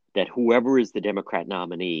 that whoever is the Democrat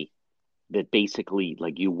nominee, that basically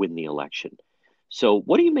like you win the election. So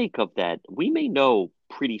what do you make of that? We may know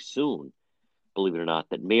pretty soon, believe it or not,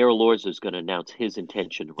 that Mayor Elorza is going to announce his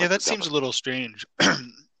intention to run. Yeah, that seems a little strange.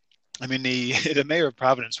 I mean, the mayor of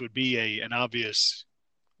Providence would be an obvious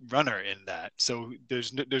runner in that. So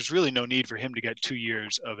there's really no need for him to get 2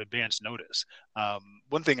 years of advance notice.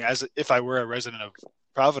 One thing, as if I were a resident of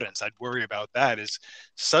Providence, I'd worry about that is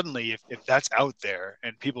suddenly if that's out there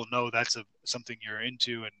and people know that's something you're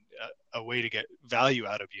into and a way to get value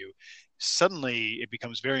out of you, suddenly it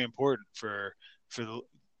becomes very important for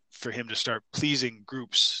him to start pleasing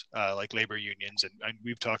groups like labor unions. And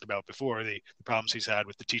we've talked about before the problems he's had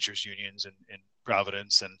with the teachers unions in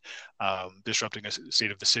Providence and disrupting a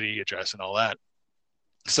state of the city address and all that.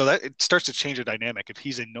 So that it starts to change the dynamic. If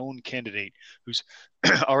he's a known candidate who's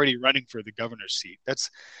already running for the governor's seat, it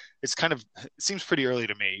seems pretty early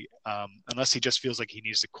to me, unless he just feels like he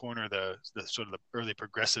needs to corner the sort of the early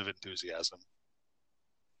progressive enthusiasm.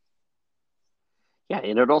 Yeah,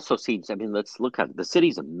 and it also seems, I mean, let's look at it. The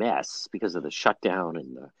city's a mess because of the shutdown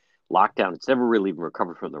and the lockdown. It's never really even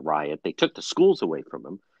recovered from the riot. They took the schools away from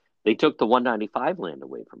him. They took the 195 land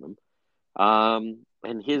away from him.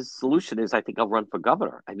 And his solution is, I think I'll run for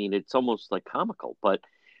governor. I mean, it's almost like comical. But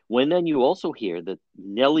then you also hear that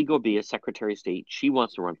Nellie Gorbea, Secretary of State, she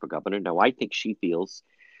wants to run for governor. Now, I think she feels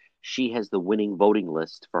she has the winning voting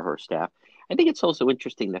list for her staff. I think it's also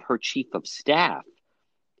interesting that her chief of staff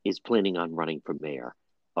is planning on running for mayor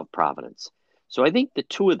of Providence. So I think the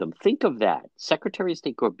two of them, think of that. Secretary of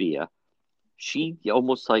State Gorbea, she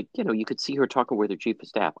almost like, you could see her talking with her chief of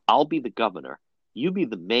staff. I'll be the governor. You be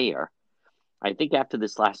the mayor. I think after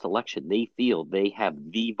this last election, they feel they have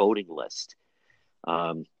the voting list.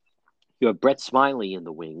 You have Brett Smiley in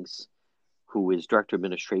the wings, who is director of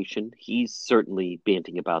administration. He's certainly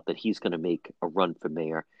banting about that he's going to make a run for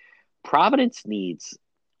mayor. Providence needs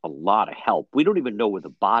a lot of help. We don't even know where the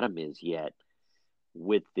bottom is yet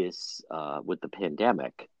with this, with the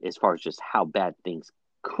pandemic, as far as just how bad things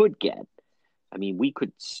could get. I mean, we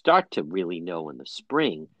could start to really know in the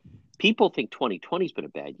spring. People think 2020 has been a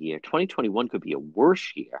bad year. 2021 could be a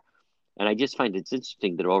worse year. And I just find it's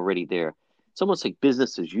interesting that already there, it's almost like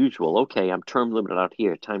business as usual. Okay, I'm term limited out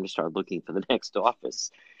here. Time to start looking for the next office.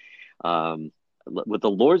 With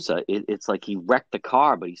Elorza, it's like he wrecked the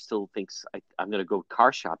car, but he still thinks I'm going to go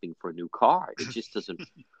car shopping for a new car. It just doesn't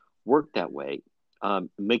work that way.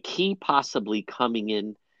 McKee possibly coming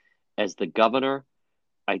in as the governor,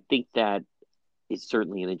 I think that is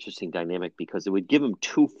certainly an interesting dynamic, because it would give him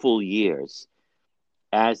 2 full years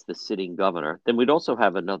as the sitting governor. Then we'd also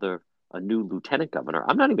have a new lieutenant governor.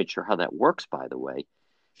 I'm not even sure how that works, by the way.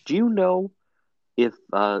 Do you know if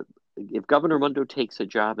Governor Raimondo takes a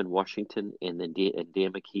job in Washington and then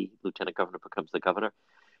Dan McKee, lieutenant governor, becomes the governor?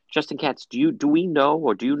 Justin Katz, do we know,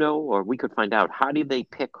 or we could find out, how do they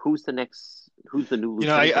pick who's the new lieutenant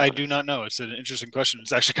governor? I do not know. It's an interesting question.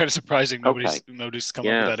 It's actually kind of surprising. Nobody's come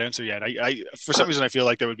up with that answer yet. I for some reason I feel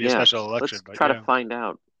like there would be a special election. Let's try to find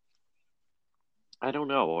out. I don't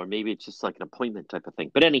know, or maybe it's just like an appointment type of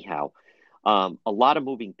thing. But anyhow, a lot of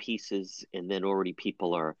moving pieces, and then already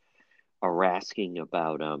people are asking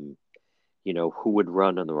about who would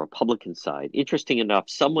run on the Republican side. Interesting enough,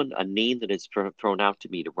 a name that is thrown out to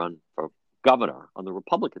me to run for governor on the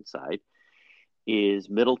Republican side is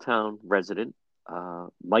Middletown resident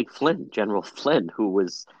Mike Flynn, General Flynn, who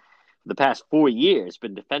was the past 4 years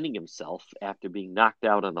been defending himself after being knocked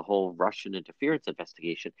out on the whole Russian interference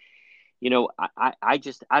investigation. I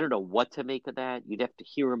don't know what to make of that. You'd have to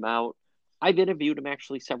hear him out. I've interviewed him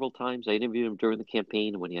actually several times. I interviewed him during the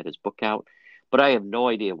campaign when he had his book out, but I have no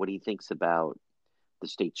idea what he thinks about the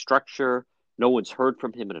state structure. No one's heard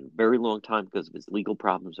from him in a very long time because of his legal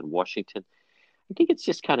problems in Washington. I think it's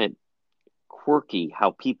just kind of quirky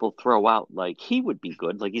how people throw out like he would be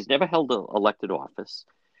good. Like he's never held an elected office.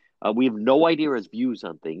 We have no idea his views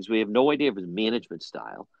on things. We have no idea of his management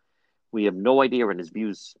style. We have no idea on his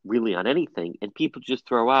views really on anything. And people just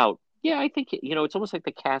throw out, yeah, I think, it's almost like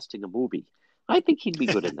the casting a movie. I think he'd be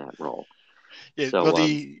good in that role. Yeah, so, well,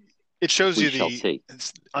 it shows you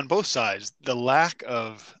on both sides, the lack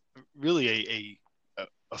of really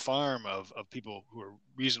a farm of people who are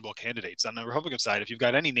reasonable candidates. On the Republican side, if you've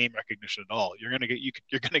got any name recognition at all, you're going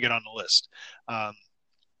to get on the list.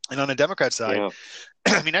 And on the Democrat side, yeah.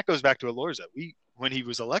 I mean, that goes back to Elorza. When he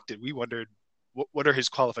was elected, we wondered what are his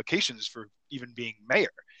qualifications for even being mayor.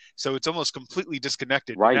 So it's almost completely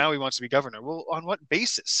disconnected. Right. Now he wants to be governor. Well, on what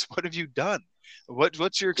basis? What have you done?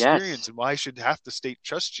 What's your experience, yes. and why should half the state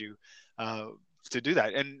trust you to do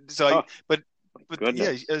that? And so, but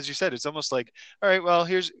yeah, as you said, it's almost like, all right, well,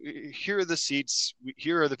 here are the seats.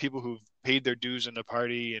 Here are the people who've paid their dues in the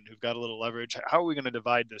party and who've got a little leverage. How are we going to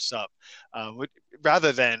divide this up?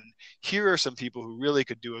 Rather than here are some people who really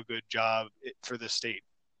could do a good job for the state.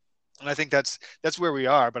 And I think that's where we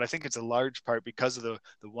are. But I think it's a large part because of the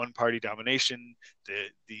one party domination,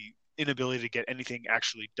 the inability to get anything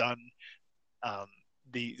actually done.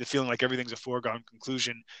 The feeling like everything's a foregone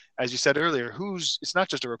conclusion. As you said earlier, it's not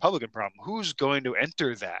just a Republican problem. Who's going to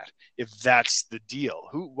enter that if that's the deal?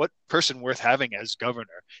 What person worth having as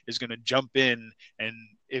governor is going to jump in, and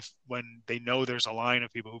when they know there's a line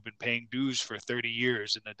of people who've been paying dues for 30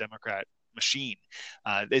 years in the Democrat machine,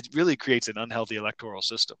 it really creates an unhealthy electoral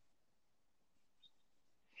system.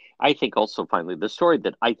 I think also finally the story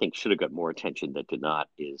that I think should have got more attention that did not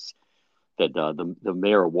is that the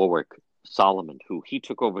mayor of Warwick, Solomon, who he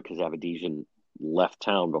took over because Avedisian left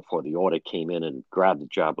town before the audit came in and grabbed the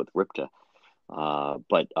job with Ripta. I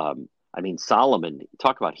mean, Solomon,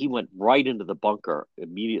 talk about, he went right into the bunker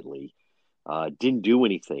immediately, didn't do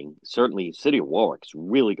anything. Certainly, city of Warwick's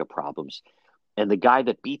really got problems. And the guy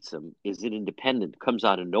that beats him is an independent, comes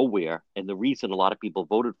out of nowhere. And the reason a lot of people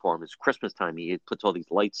voted for him is Christmas time. He puts all these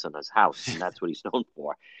lights on his house, and that's what he's known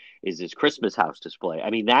for, is his Christmas house display. I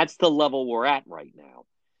mean, that's the level we're at right now.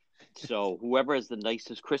 So whoever has the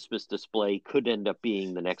nicest Christmas display could end up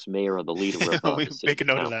being the next mayor or the leader of the city. Make a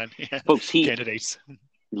note of that. Yeah. Folks, candidates.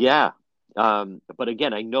 Yeah. But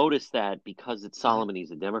again, I noticed that because it's Solomon,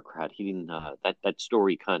 he's a Democrat, he didn't, that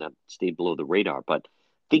story kind of stayed below the radar. But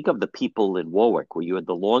think of the people in Warwick where you had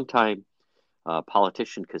the longtime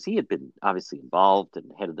politician, because he had been obviously involved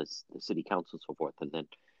and head of the city council and so forth, and then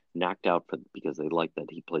knocked out because they like that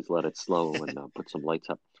he plays Let It Slow and put some lights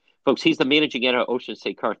up. Folks, he's the managing editor of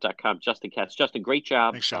OceanStateCars.com, Justin Katz. Justin, great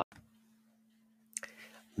job. Thanks, Sean.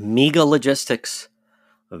 MEGA Logistics.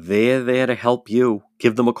 They're there to help you.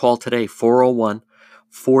 Give them a call today,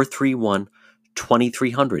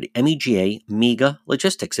 401-431-2300. MEGA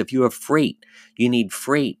Logistics. If you have freight, you need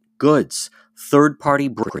freight, goods, third-party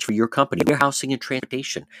brokerage for your company, warehousing and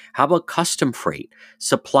transportation. How about custom freight,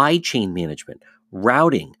 supply chain management,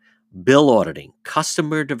 routing, bill auditing,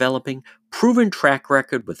 customer developing, proven track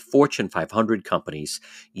record with Fortune 500 companies.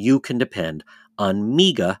 You can depend on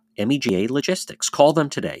MEGA, MEGA Logistics. Call them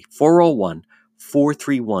today,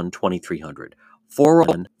 401-431-2300.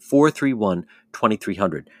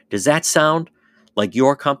 401-431-2300. Does that sound like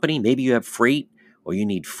your company? Maybe you have freight, or you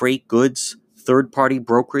need freight, goods, third-party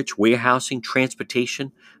brokerage, warehousing,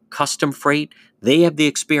 transportation, custom freight. They have the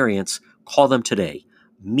experience. Call them today.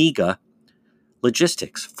 MEGA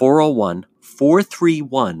Logistics,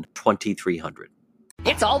 401-431-2300.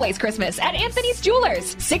 It's always Christmas at Anthony's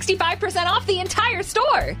Jewelers. 65% off the entire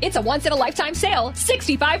store. It's a once-in-a-lifetime sale.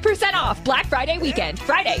 65% off Black Friday weekend.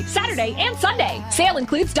 Friday, Saturday, and Sunday. Sale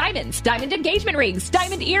includes diamonds, diamond engagement rings,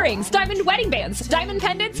 diamond earrings, diamond wedding bands, diamond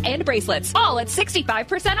pendants, and bracelets. All at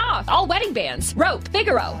 65% off. All wedding bands, rope,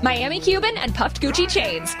 Figaro, Miami Cuban, and puffed Gucci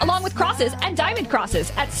chains. Along with crosses and diamond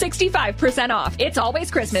crosses at 65% off. It's always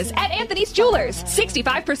Christmas at Anthony's Jewelers.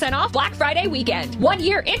 65% off Black Friday weekend. 1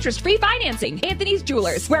 year interest-free financing. Anthony's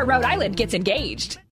Jewelers, where Rhode Island gets engaged.